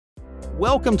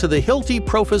Welcome to the Hilti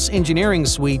PROFIS Engineering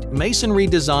Suite Masonry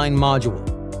Design Module.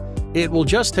 It will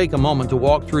just take a moment to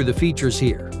walk through the features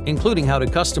here, including how to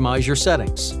customize your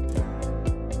settings.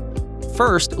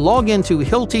 First, log into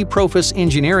Hilti PROFIS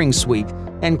Engineering Suite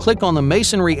and click on the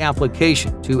Masonry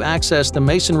application to access the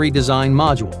Masonry Design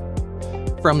module.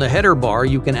 From the header bar,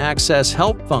 you can access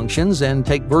help functions and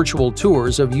take virtual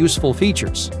tours of useful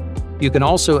features. You can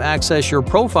also access your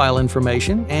profile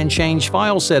information and change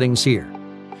file settings here.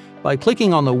 By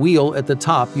clicking on the wheel at the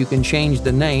top, you can change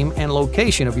the name and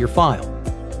location of your file.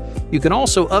 You can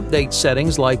also update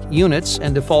settings like units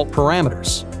and default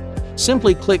parameters.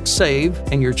 Simply click Save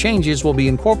and your changes will be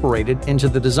incorporated into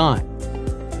the design.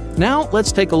 Now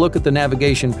let's take a look at the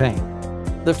navigation pane.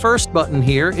 The first button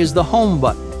here is the Home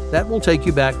button. That will take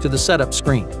you back to the setup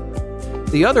screen.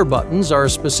 The other buttons are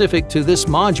specific to this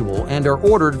module and are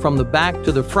ordered from the back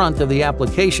to the front of the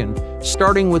application,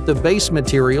 starting with the base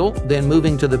material, then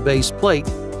moving to the base plate,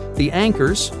 the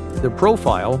anchors, the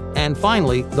profile, and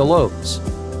finally the loads.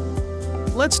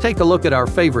 Let's take a look at our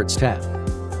Favorites tab.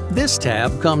 This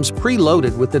tab comes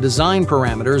preloaded with the design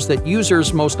parameters that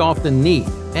users most often need,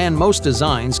 and most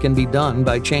designs can be done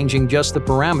by changing just the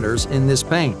parameters in this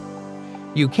pane.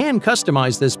 You can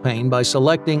customize this pane by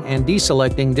selecting and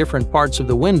deselecting different parts of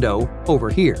the window over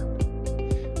here.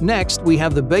 Next, we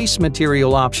have the base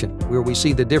material option, where we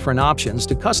see the different options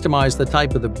to customize the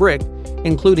type of the brick,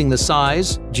 including the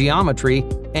size, geometry,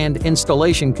 and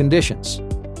installation conditions.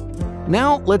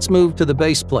 Now let's move to the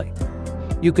base plate.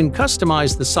 You can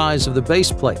customize the size of the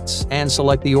base plates and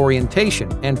select the orientation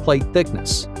and plate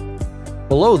thickness.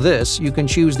 Below this, you can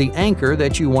choose the anchor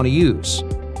that you want to use.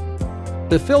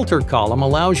 The filter column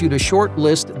allows you to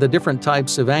shortlist the different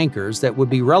types of anchors that would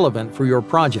be relevant for your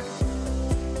project.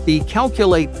 The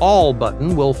Calculate All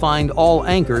button will find all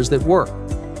anchors that work.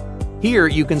 Here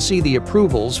you can see the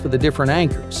approvals for the different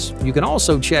anchors. You can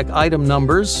also check item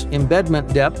numbers,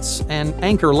 embedment depths, and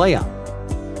anchor layout.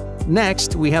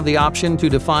 Next, we have the option to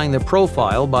define the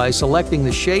profile by selecting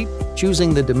the shape,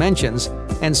 choosing the dimensions,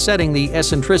 and setting the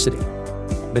eccentricity.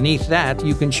 Beneath that,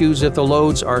 you can choose if the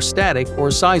loads are static or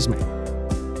seismic.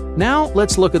 Now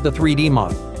let's look at the 3D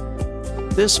model.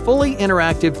 This fully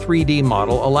interactive 3D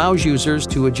model allows users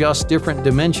to adjust different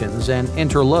dimensions and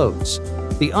enter loads.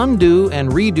 The Undo and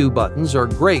Redo buttons are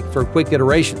great for quick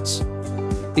iterations.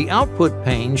 The Output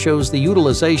pane shows the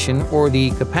utilization or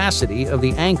the capacity of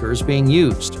the anchors being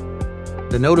used.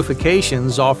 The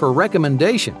Notifications offer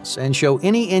recommendations and show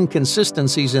any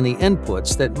inconsistencies in the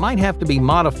inputs that might have to be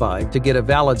modified to get a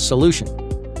valid solution.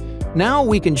 Now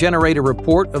we can generate a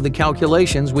report of the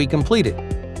calculations we completed.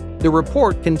 The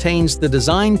report contains the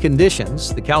design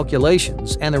conditions, the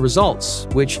calculations, and the results,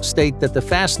 which state that the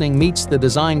fastening meets the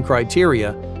design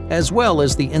criteria, as well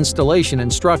as the installation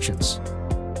instructions.